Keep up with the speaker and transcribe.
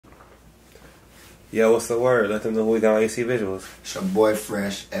Yo, what's the word? Let them know who we got on AC Visuals. It's your boy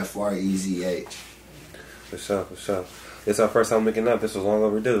Frezh, Frezh. For sure, for sure. It's our first time linking up. This was long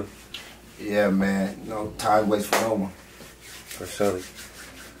overdue. Yeah, man. No time waits for no one. For sure.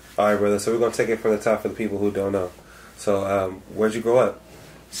 Alright, brother. So we're going to take it from the top for the people who don't know. So, where'd you grow up?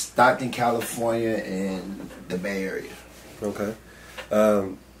 Stockton, California, in the Bay Area. Okay.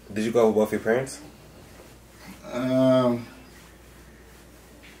 Did you go with both your parents?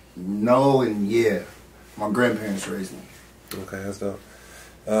 No and yeah. My grandparents raised me. Okay, that's dope.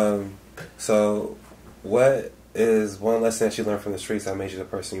 So, what is one lesson that you learned from the streets that made you the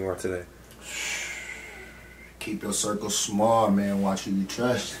person you are today? Keep your circle small, man. Watch who you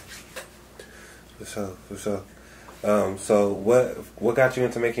trust. For sure, for sure. So, what got you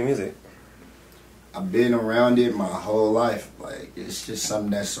into making music? I've been around it my whole life. Like, it's just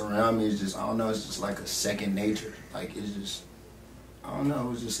something that's around me. It's just, I don't know, it's just like a second nature. Like, it's just, I don't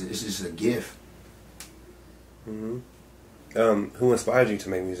know, it's just a gift. Mm-hmm. Who inspired you to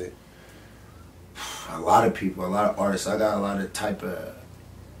make music? A lot of people, a lot of artists. I got a lot of type of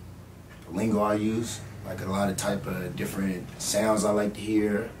lingo I use. Like a lot of type of different sounds I like to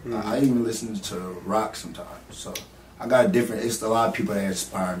hear. Mm-hmm. I even listen to rock sometimes. So I got it's a lot of people that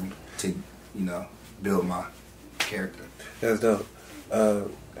inspire me to, build my character. That's dope.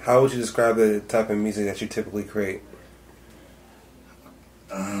 How would you describe the type of music that you typically create?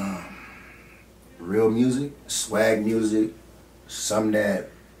 Real music, swag music, something that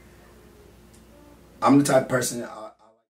I'm the type of person